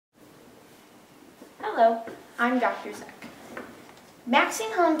Hello, I'm Dr. Zek.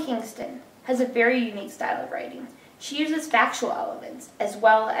 Maxine Kingston has a very unique style of writing. She uses factual elements as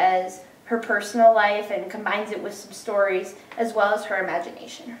well as her personal life and combines it with some stories as well as her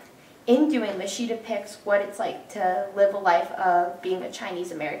imagination. In doing this, she depicts what it's like to live a life of being a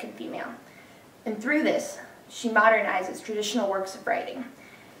Chinese American female. And through this, she modernizes traditional works of writing.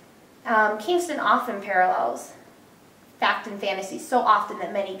 Kingston often parallels fact and fantasy so often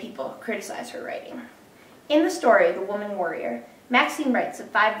that many people criticize her writing. In the story, The Woman Warrior, Maxine writes of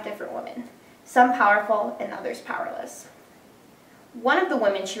 5 different women, some powerful and others powerless. One of the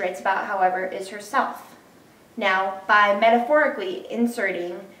women she writes about, however, is herself. Now, by metaphorically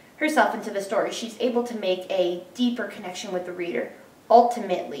inserting herself into the story, she's able to make a deeper connection with the reader,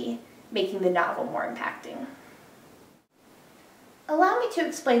 ultimately making the novel more impacting. Allow me to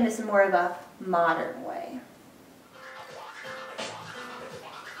explain this in more of a modern way.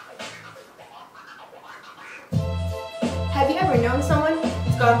 Have you ever known someone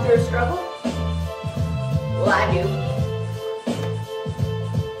who's gone through a struggle? Well, I do.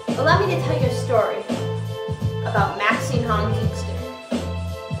 Allow me to tell you a story about Maxine Kingston.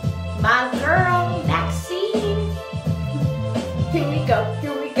 My girl, Maxine. Here we go,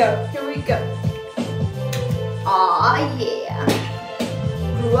 here we go, here we go. Aw, yeah.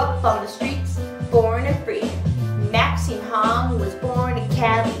 Grew up on the streets, born and free. Maxine Hong was born in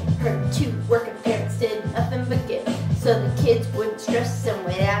Cali. Her 2 working parents did nothing but give, so the kids wouldn't stress and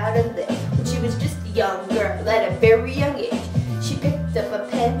went out and lived. When she was just a young girl at a very young age, she picked up a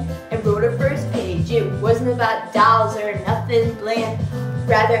pen and wrote her first page. It wasn't about dolls or nothing bland,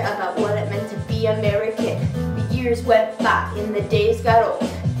 rather about what it meant to be American. The years went by and the days got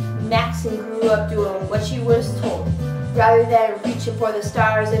old. Maxine grew up doing what she was told. Rather than reaching for the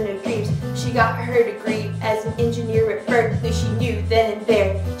stars in her dreams, she got her degree as an engineer at Berkeley. She knew then and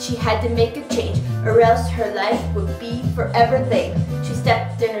there she had to make a change, or else her life would be forever lame. She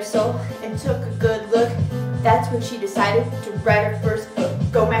stepped in her soul and took a good look. That's when she decided to write her first book,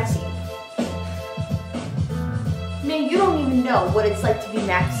 Go Maxine. Man, you don't even know what it's like to be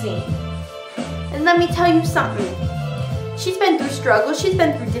Maxine. And let me tell you something. She's been through struggles, she's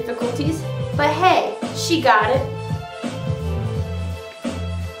been through difficulties, but hey, she got it.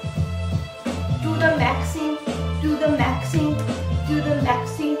 Do the Maxine, do the Maxine, do the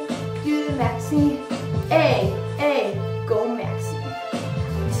Maxine, do the Maxine. Hey, go Maxine.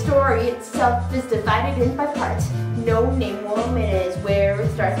 The story itself is divided in 5 parts. No name woman is where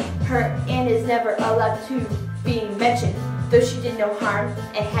it starts. Her aunt is never allowed to be mentioned, though she did no harm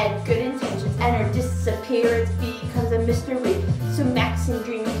and had good intentions, and her disappearance becomes a mystery. So Maxine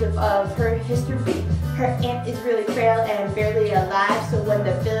dreams of her history. Her aunt is really frail and barely alive, so when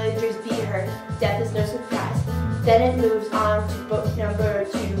the villagers beat her, death is no surprise. Then it moves on to book number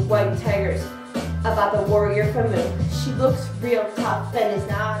 2, White Tigers, about the warrior from Moon. She looks real tough and is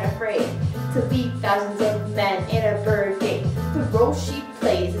not afraid to beat thousands of men in a brigade. The role she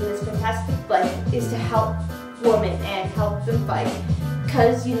plays in this fantastic life is to help women and help them fight.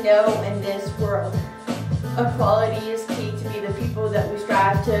 Cause you know, in this world, equality is key to be the people that we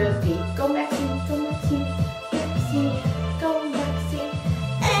strive to be. Go Maxine, go Maxine, Maxine, go Maxine,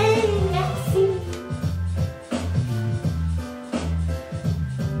 hey Maxine.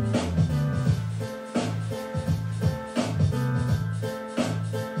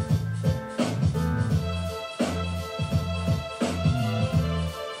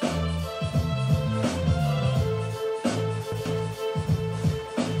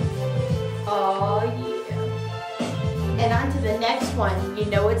 Oh yeah. And on to the next one. You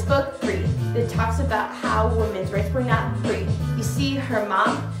know it's book 3 that talks about how women's rights were not free. You see, her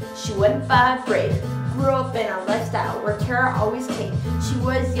mom, she went by brave. Grew up in a lifestyle where terror always came. She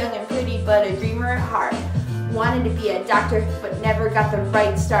was young and pretty, but a dreamer at heart. Wanted to be a doctor, but never got the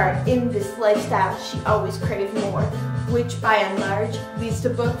right start. In this lifestyle, she always craved more, which by and large leads to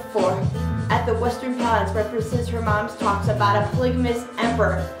book 4. At the Western Palace represents her mom's talks about a polygamous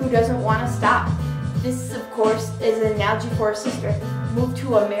emperor who doesn't want to stop. This, of course, is an analogy for her sister, moved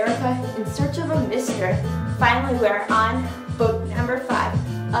to America in search of a mister. Finally, we're on book number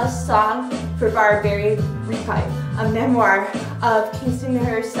 5, A Song for Barbary Repipe, a memoir of Kingston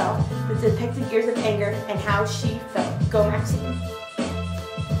herself that depicted years of anger and how she felt. Go Maxine.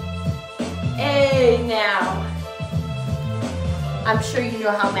 Hey now. I'm sure you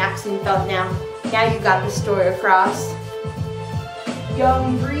know how Maxine felt now. Now you got the story across.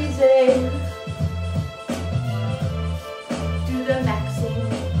 Young Breezy. Do the Maxine,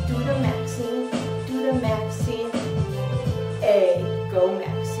 do the Maxine, do the Maxine. Hey, go Maxine.